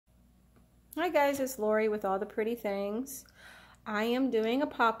Hi guys, it's Lori with All the Pretty Things. I am doing a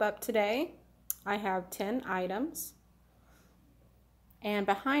pop-up today. I have 10 items. And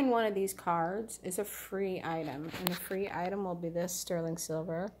behind one of these cards is a free item. And the free item will be this sterling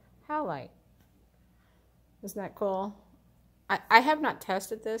silver howlite. Isn't that cool? I have not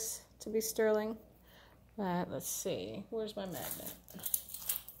tested this to be sterling. Let's see. Where's my magnet?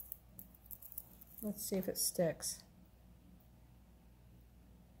 Let's see if it sticks.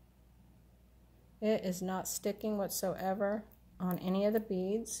 It is not sticking whatsoever on any of the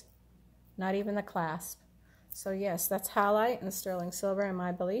beads, not even the clasp. So yes, that's howlite and sterling silver in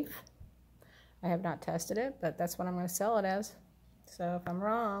my belief. I have not tested it, but that's what I'm going to sell it as. So if I'm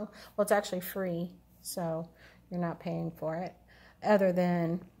wrong, well, it's actually free, so you're not paying for it, other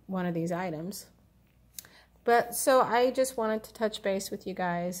than one of these items. But so I just wanted to touch base with you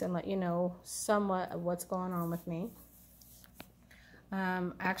guys and let you know somewhat of what's going on with me.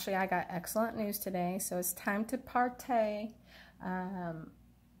 Actually, I got excellent news today, so it's time to partay.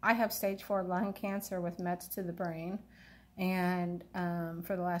 I have stage 4 lung cancer with mets to the brain, and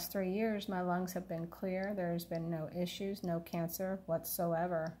for the last 3 years, my lungs have been clear. There's been no issues, no cancer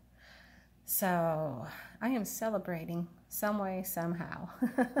whatsoever. So I am celebrating some way, somehow.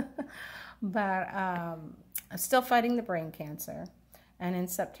 But I'm still fighting the brain cancer. And in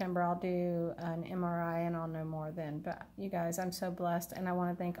September, I'll do an MRI, and I'll know more then. But you guys, I'm so blessed, and I want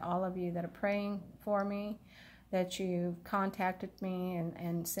to thank all of you that are praying for me, that you've contacted me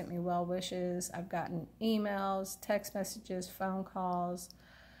and sent me well wishes. I've gotten emails, text messages, phone calls.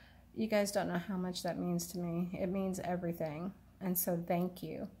 You guys don't know how much that means to me. It means everything. And so thank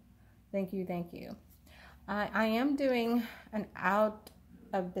you. Thank you, thank you. I am doing an out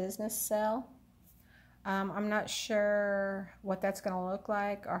of business sale. I'm not sure what that's going to look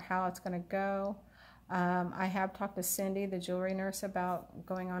like or how it's going to go. I have talked to Cindy, the jewelry nurse, about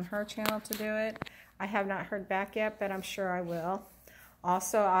going on her channel to do it. I have not heard back yet, but I'm sure I will.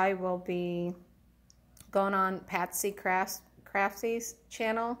 Also, I will be going on Patsy Crafty's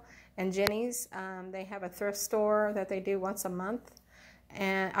channel and Jenny's. They have a thrift store that they do once a month,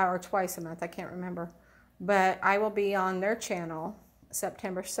 or twice a month. I can't remember. But I will be on their channel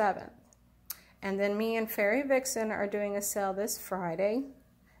September 7th. And then me and Faery Vixen are doing a sale this Friday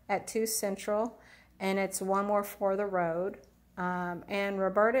at 2 Central, and it's one more for the road. And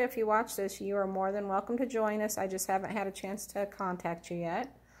Roberta, if you watch this, you are more than welcome to join us. I just haven't had a chance to contact you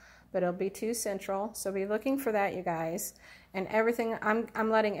yet, but it'll be 2 Central, so be looking for that, you guys. And everything, I'm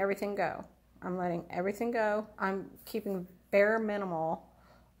letting everything go. I'm letting everything go. I'm keeping bare minimal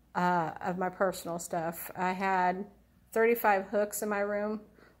of my personal stuff. I had 35 hooks in my room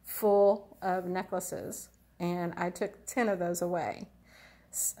full of necklaces, and I took 10 of those away.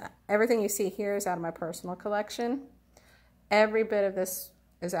 Everything you see here is out of my personal collection. Every bit of this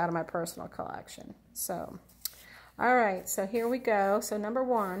is out of my personal collection. So, all right, so here we go. So number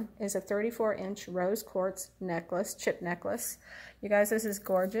 1 is a 34-inch rose quartz necklace, chip necklace. You guys, this is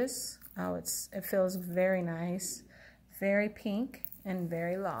gorgeous. Oh, it feels very nice, very pink, and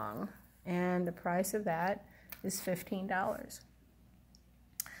very long. And the price of that is $15.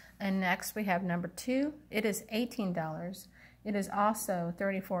 And next we have number 2. It is $18. It is also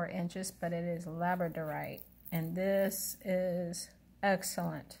 34 inches, but it is labradorite. And this is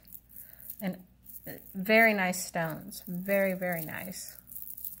excellent. And very nice stones. Very, very nice.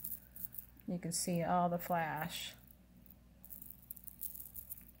 You can see all the flash.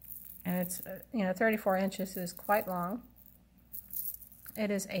 And it's, 34 inches is quite long. It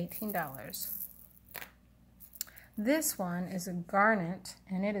is $18. This one is a garnet,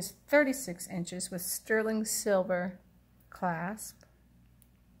 and it is 36 inches with sterling silver clasp.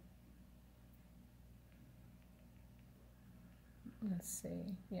 Let's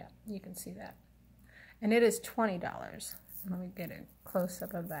see. Yeah, you can see that. And it is $20. Let me get a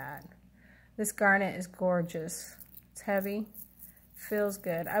close-up of that. This garnet is gorgeous. It's heavy. Feels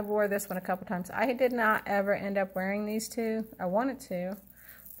good. I wore this one a couple times. I did not ever end up wearing these two. I wanted to,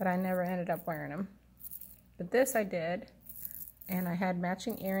 but I never ended up wearing them. But this I did, and I had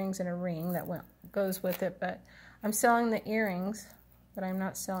matching earrings and a ring that goes with it, but I'm selling the earrings, but I'm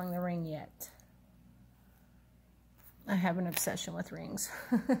not selling the ring yet. I have an obsession with rings,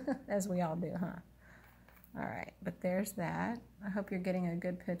 as we all do, huh? All right, but there's that. I hope you're getting a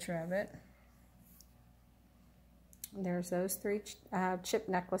good picture of it. There's those 3 chip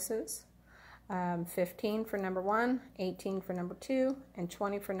necklaces. 15 for number 1, 18 for number 2, and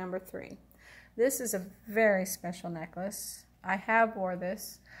 20 for number 3. This is a very special necklace. I have wore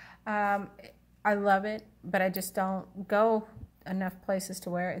this. I love it, but I just don't go enough places to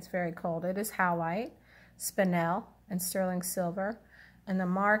wear it. It's very cold. It is howlite, spinel, and sterling silver. and the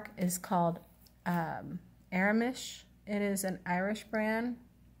mark is called Aramish. It is an Irish brand.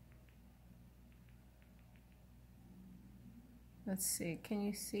 Let's see, can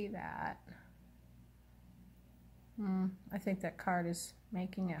you see that? I think that card is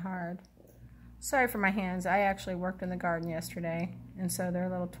making it hard. Sorry for my hands. I actually worked in the garden yesterday, and so they're a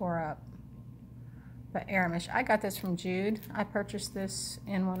little tore up. But Aramish, I got this from Jude. I purchased this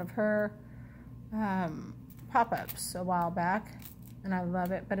in one of her pop-ups a while back, and I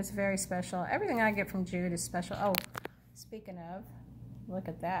love it, but it's very special. Everything I get from Jude is special. Oh, speaking of, look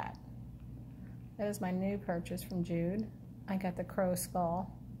at that. That is my new purchase from Jude. I got the crow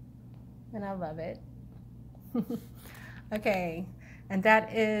skull, and I love it. Okay, and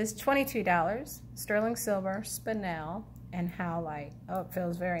that is $22. Sterling silver, spinel, and howlite. Oh, it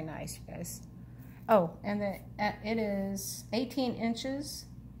feels very nice, you guys. Oh, and it is 18 inches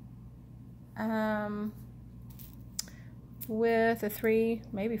with a 3,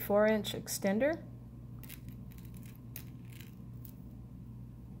 maybe 4-inch extender.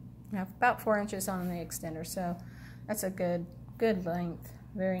 Yeah, about 4 inches on the extender, so that's a good length.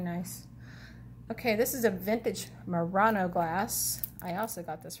 Very nice. Okay, this is a vintage Murano glass. I also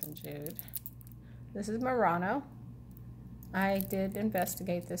got this from Jude. This is Murano. I did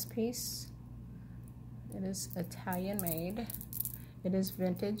investigate this piece. It is Italian made. It is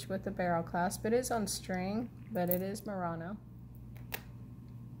vintage with the barrel clasp. It is on string, but it is Murano.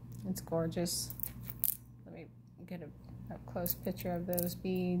 It's gorgeous. Let me get a close picture of those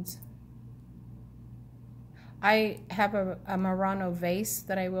beads. I have a Murano vase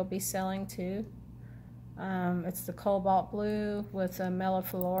that I will be selling too. It's the cobalt blue with a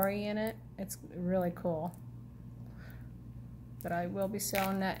mellifluorine in it. It's really cool. But I will be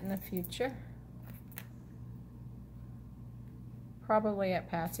selling that in the future. Probably at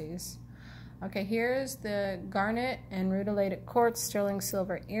Patsy's. Okay, here's the garnet and rutilated quartz sterling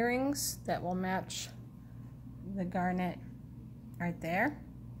silver earrings that will match the garnet right there.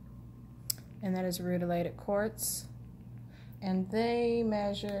 And that is rutilated quartz. And they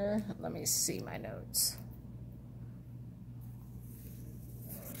measure, let me see my notes.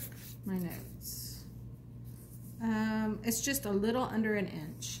 My notes. It's just a little under an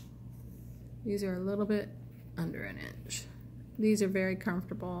inch. These are a little bit under an inch. These are very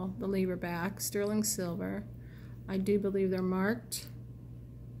comfortable. The lever back, sterling silver. I do believe they're marked.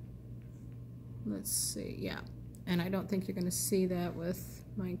 Let's see, yeah. And I don't think you're going to see that with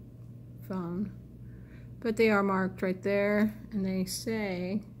my phone. But they are marked right there. And they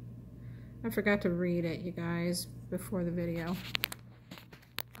say, I forgot to read it, you guys, before the video.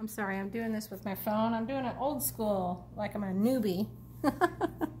 I'm sorry, I'm doing this with my phone. I'm doing it old school, like I'm a newbie.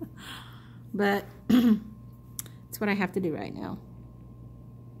 But it's what I have to do right now.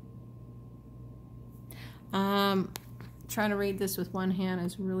 Trying to read this with one hand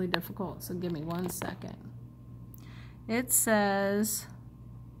is really difficult, so give me 1 second. It says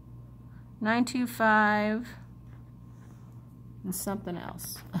 925 and something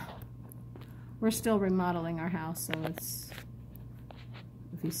else. We're still remodeling our house, so it's,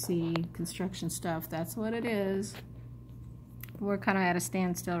 if you see construction stuff, that's what it is. We're kind of at a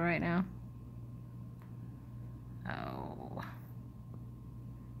standstill right now. Oh,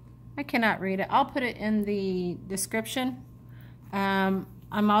 I cannot read it. I'll put it in the description. I'm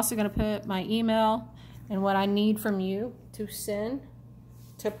also going to put my email and what I need from you to send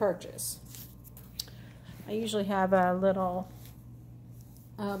to purchase. I usually have a little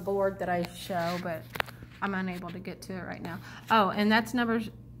board that I show, but I'm unable to get to it right now. Oh, and that's number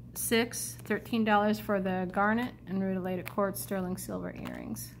 6, $13 for the garnet and rutilated quartz sterling silver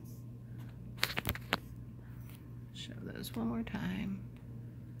earrings. Show those one more time.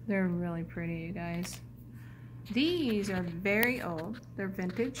 They're really pretty, you guys. These are very old. They're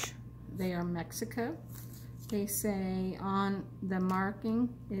vintage. They are Mexico. They say on the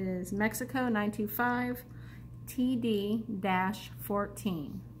marking is Mexico 925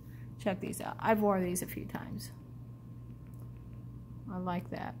 TD-14. Check these out. I've worn these a few times. I like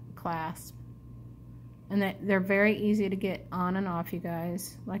that clasp. And they're very easy to get on and off, you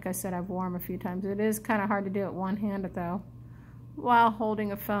guys. Like I said, I've worn them a few times. It is kind of hard to do it one-handed, though, while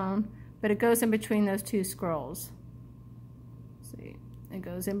holding a phone. But it goes in between those two scrolls. See, it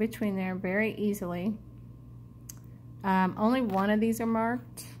goes in between there very easily. Only one of these are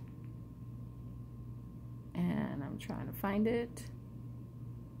marked. And I'm trying to find it.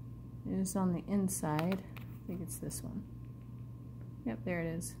 It is on the inside. I think it's this one. Yep, there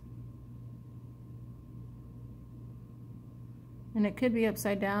it is. And it could be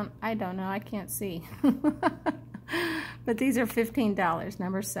upside down. I don't know. I can't see. But these are $15,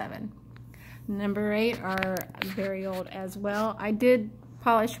 number 7. Number 8 are very old as well. I did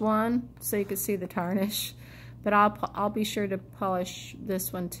polish one so you could see the tarnish, but I'll be sure to polish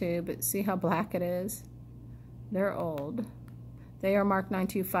this one too. But see how black it is? They're old. They are marked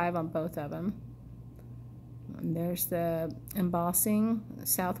 925 on both of them. And there's the embossing,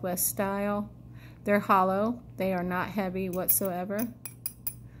 Southwest style. They're hollow. They are not heavy whatsoever.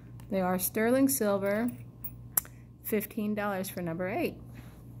 They are sterling silver. $15 for number 8.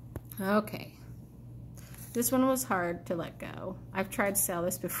 Okay. This one was hard to let go. I've tried to sell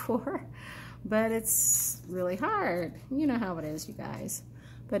this before, but it's really hard. You know how it is, you guys.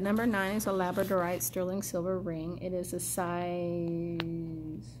 But number 9 is a labradorite sterling silver ring. It is a size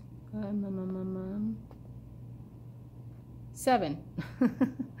 7.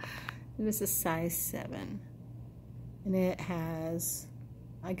 It is a size 7. And it has,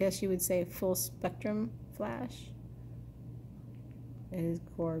 I guess you would say, full spectrum flash. It is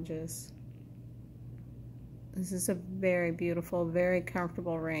gorgeous. This is a very beautiful, very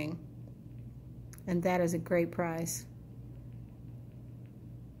comfortable ring. And that is a great price.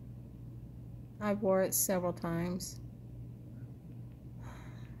 I've wore it several times.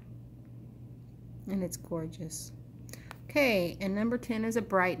 And it's gorgeous. Okay, and number 10 is a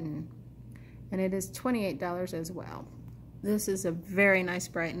Brighton. And it is $28 as well. This is a very nice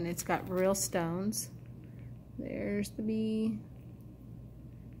Brighton. It's got real stones. There's the bee.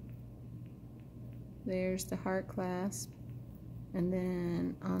 There's the heart clasp. And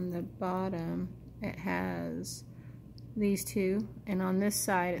then on the bottom it has these two. And on this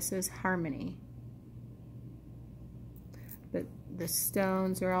side it says Harmony. But the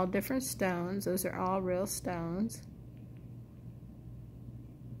stones are all different stones. Those are all real stones.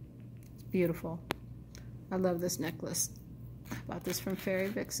 It's beautiful. I love this necklace. I bought this from Faery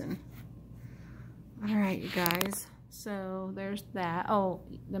Vixen. Alright, you guys. So there's that. Oh,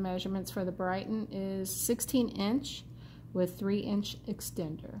 the measurements for the Brighton is 16-inch with 3-inch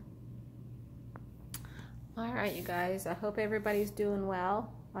extender. Alright, you guys. I hope everybody's doing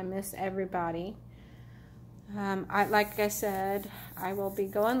well. I miss everybody. Like I said, I will be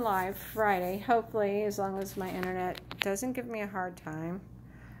going live Friday, hopefully, as long as my internet doesn't give me a hard time,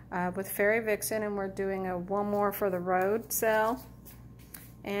 with Faery Vixen, and we're doing a one more for the road sale.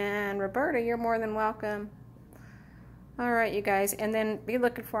 And Roberta, you're more than welcome. Alright, you guys, and then be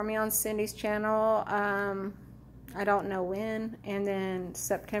looking for me on Cindy's channel, I don't know when, and then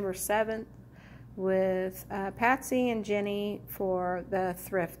September 7th with Patsy and Jenny for the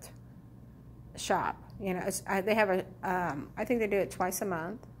thrift shop. You know, they have a, I think they do it twice a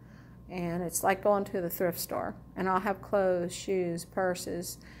month, and it's like going to the thrift store. And I'll have clothes, shoes,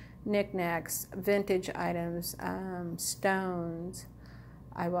 purses, knickknacks, vintage items, stones.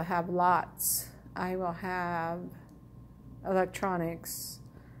 I will have lots. I will have electronics,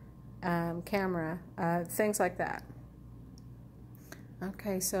 camera, things like that.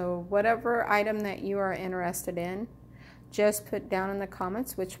 Okay, so whatever item that you are interested in, just put down in the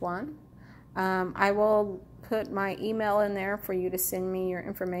comments which one. I will put my email in there for you to send me your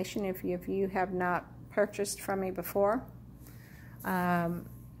information if you have not purchased from me before. I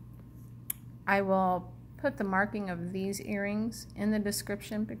will put the marking of these earrings in the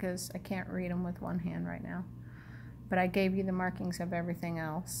description because I can't read them with one hand right now. But I gave you the markings of everything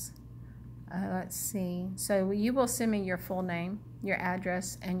else. Let's see. So you will send me your full name, your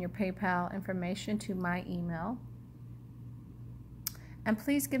address, and your PayPal information to my email. And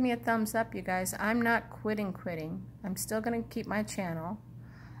please give me a thumbs up, you guys. I'm not quitting. I'm still going to keep my channel.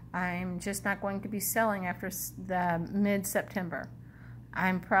 I'm just not going to be selling after the mid-September.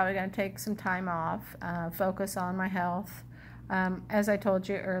 I'm probably going to take some time off, focus on my health. As I told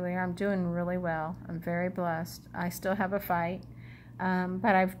you earlier, I'm doing really well. I'm very blessed. I still have a fight,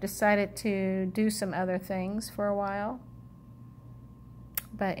 but I've decided to do some other things for a while.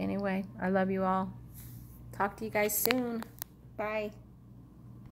 But anyway, I love you all. Talk to you guys soon. Bye.